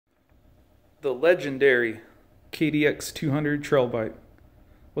The legendary KDX 200 trail bike.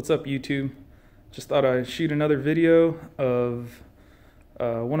 What's up, YouTube? Just thought I'd shoot another video of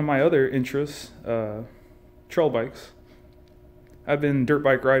one of my other interests, trail bikes. I've been dirt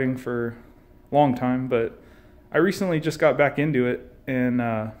bike riding for a long time, but I recently just got back into it, and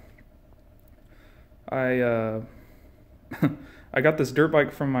I got this dirt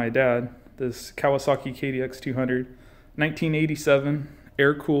bike from my dad, this Kawasaki KDX 200, 1987,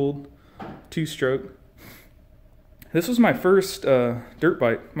 air-cooled, two-stroke. This was my first dirt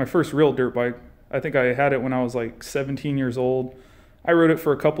bike, my first real dirt bike. I think I had it when I was like 17 years old. I rode it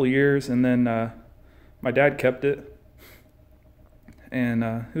for a couple of years, and then my dad kept it, and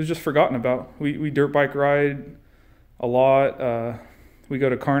it was just forgotten about. We dirt bike ride a lot. We go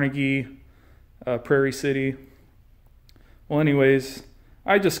to Carnegie, Prairie City. Well, anyways,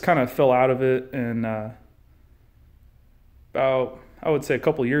 I just kind of fell out of it, and about, I would say a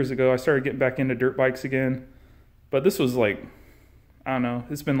couple of years ago, I started getting back into dirt bikes again. But this was like, I don't know,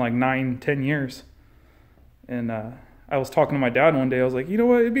 it's been like 9-10 years. And I was talking to my dad one day. I was like, you know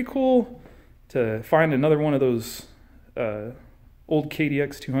what, it'd be cool to find another one of those old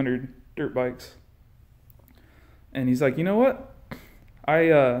KDX 200 dirt bikes. And he's like, you know what,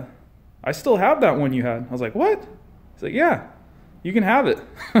 I still have that one you had. I was like, what? He's like, yeah, you can have it.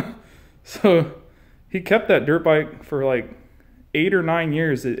 So he kept that dirt bike for like 8 or 9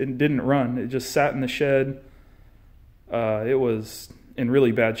 years. It didn't run. It just sat in the shed. It was in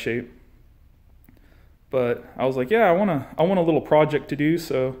really bad shape, but I was like, yeah, I want a little project to do.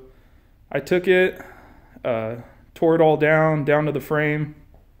 So I took it, tore it all down to the frame.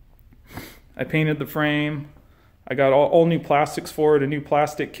 I painted the frame. I got all new plastics for it, a new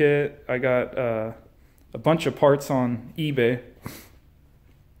plastic kit. I got a bunch of parts on eBay.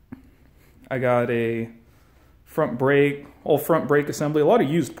 I got a front brake, whole front brake assembly, a lot of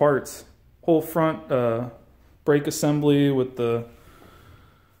used parts, whole front brake assembly with the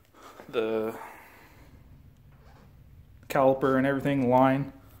caliper and everything,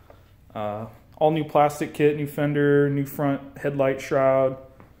 line. All new plastic kit, new fender, new front headlight shroud.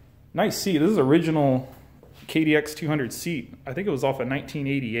 Nice seat. This is original KDX 200 seat. I think it was off of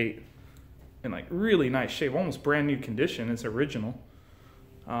 1988. In like really nice shape, almost brand new condition. It's original.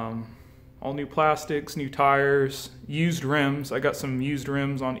 All new plastics, new tires, used rims. I got some used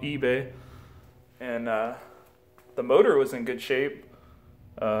rims on eBay. And the motor was in good shape.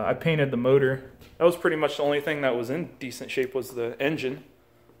 I painted the motor. That was pretty much the only thing that was in decent shape, was the engine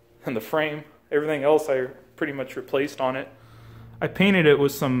and the frame. Everything else I pretty much replaced on it. I painted it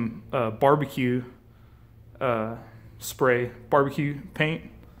with some barbecue spray, barbecue paint,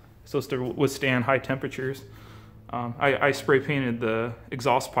 supposed to withstand high temperatures. I spray painted the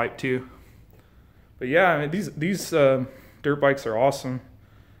exhaust pipe too. But yeah, I mean, these dirt bikes are awesome.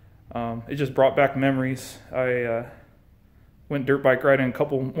 It just brought back memories. I went dirt bike riding a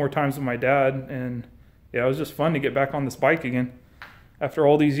couple more times with my dad, and yeah, it was just fun to get back on this bike again after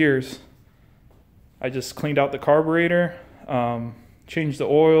all these years. I just cleaned out the carburetor, changed the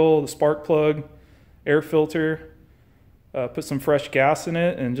oil, the spark plug, air filter, put some fresh gas in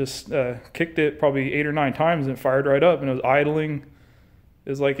it, and just kicked it probably 8 or 9 times, and it fired right up, and it was idling. It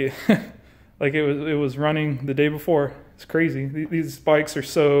was like it like it was running the day before. It's crazy. These bikes are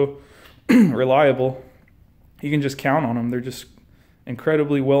so reliable. You can just count on them. They're just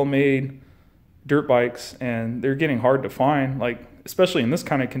incredibly well-made dirt bikes, and they're getting hard to find, like especially in this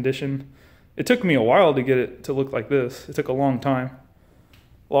kind of condition. It took me a while to get it to look like this. It took a long time.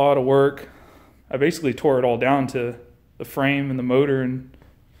 A lot of work. I basically tore it all down to the frame and the motor, and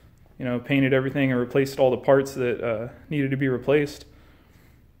painted everything and replaced all the parts that needed to be replaced.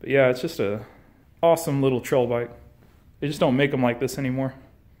 But yeah, it's just a awesome little trail bike. They just don't make them like this anymore.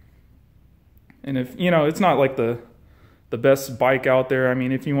 And if, it's not like the best bike out there. I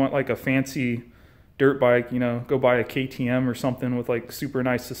mean, if you want like a fancy dirt bike, go buy a KTM or something with like super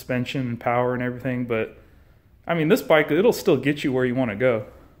nice suspension and power and everything. But I mean, this bike, it'll still get you where you want to go.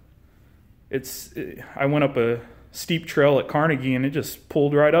 I went up a steep trail at Carnegie, and it just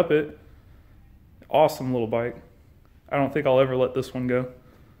pulled right up it. Awesome little bike. I don't think I'll ever let this one go.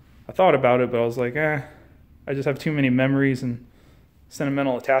 I thought about it, but I was like, I just have too many memories and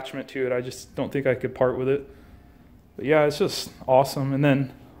sentimental attachment to it. I just don't think I could part with it. But yeah, it's just awesome. And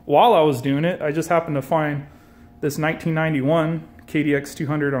then while I was doing it, I just happened to find this 1991 KDX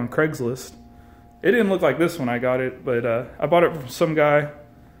 200 on Craigslist. It didn't look like this when I got it, but I bought it from some guy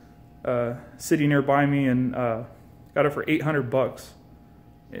sitting nearby me, and got it for 800 bucks.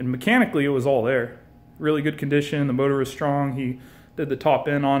 And mechanically, it was all there. Really good condition. The motor was strong. He did the top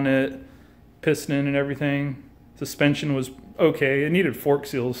end on it, piston and everything. Suspension was okay. It needed fork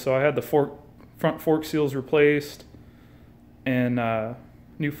seals, so I had the fork front fork seals replaced, and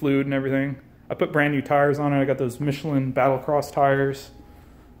new fluid and everything. I put brand new tires on it. I got those Michelin Battlecross tires.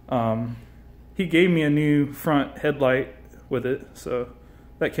 He gave me a new front headlight with it, so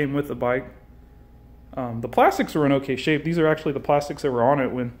that came with the bike. The plastics were in okay shape. These are actually the plastics that were on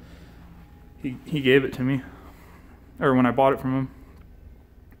it when he gave it to me, or when I bought it from him.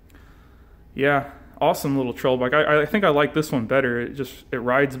 Yeah, awesome little trail bike. I think I like this one better. It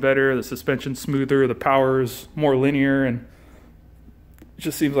rides better. The suspension's smoother. The power is more linear, and it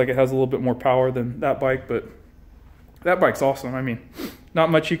just seems like it has a little bit more power than that bike. But that bike's awesome. I mean, not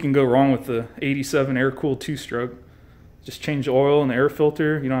much you can go wrong with the 87 air-cooled two-stroke. Just change the oil and the air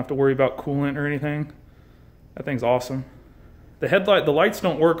filter. You don't have to worry about coolant or anything. That thing's awesome. The lights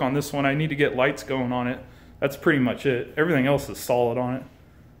don't work on this one. I need to get lights going on it. That's pretty much it. Everything else is solid on it.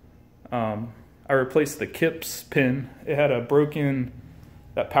 I replaced the Kips pin. It had a broken,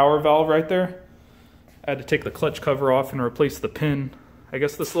 that power valve right there. I had to take the clutch cover off and replace the pin. I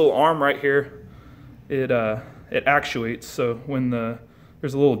guess this little arm right here, it actuates. So when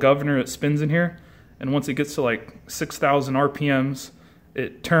there's a little governor that spins in here, and once it gets to like 6,000 RPMs,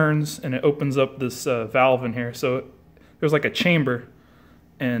 it turns and it opens up this valve in here. So there's like a chamber,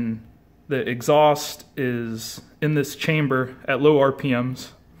 and the exhaust is in this chamber at low RPMs.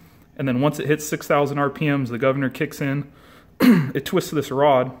 And then once it hits 6,000 RPMs, the governor kicks in, it twists this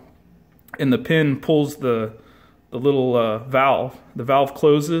rod, and the pin pulls the little valve. The valve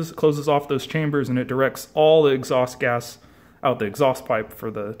closes off those chambers, and it directs all the exhaust gas out the exhaust pipe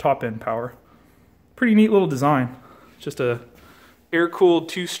for the top end power. Pretty neat little design. Just a air-cooled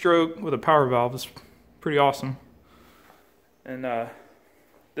two-stroke with a power valve. It's pretty awesome. And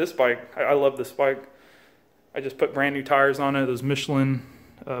this bike, I love this bike. I just put brand new tires on it, those Michelin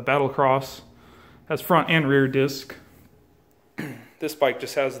Battlecross. Has front and rear disc. This bike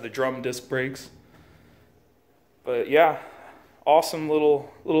just has the drum disc brakes. But yeah, awesome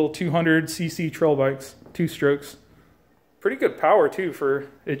little 200cc trail bikes, two strokes. Pretty good power too for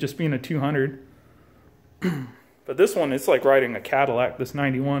it just being a 200. But this one, it's like riding a Cadillac, this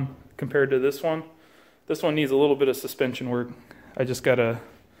 91, compared to this one. This one needs a little bit of suspension work. I gotta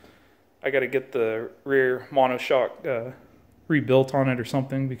get the rear monoshock rebuilt on it or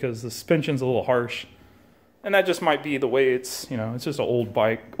something, because the suspension's a little harsh. And that just might be the way it's, it's just an old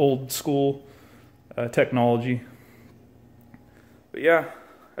bike, old school technology. But yeah,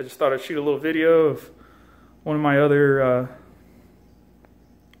 I just thought I'd shoot a little video of one of my other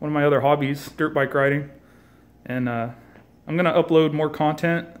hobbies, dirt bike riding. And I'm gonna upload more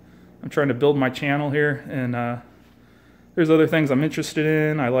content. I'm trying to build my channel here, and there's other things I'm interested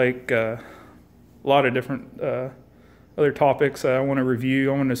in. I like a lot of different other topics I want to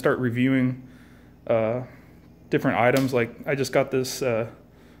review. I want to start reviewing different items. Like I just got this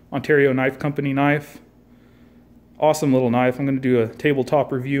Ontario Knife Company knife. Awesome little knife. I'm going to do a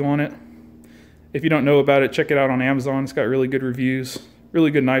tabletop review on it. If you don't know about it, check it out on Amazon. It's got really good reviews. Really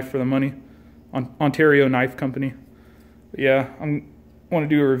good knife for the money. Ontario Knife Company. But yeah, I want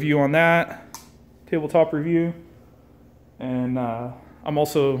to do a review on that. Tabletop review. And I'm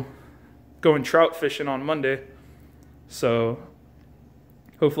also going trout fishing on Monday. So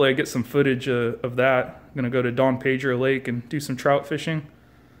hopefully I get some footage of that. I'm going to go to Don Pedro Lake and do some trout fishing.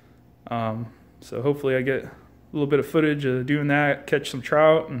 So hopefully I get a little bit of footage of doing that, catch some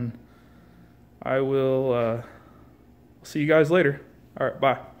trout, and I will see you guys later. All right,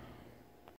 bye.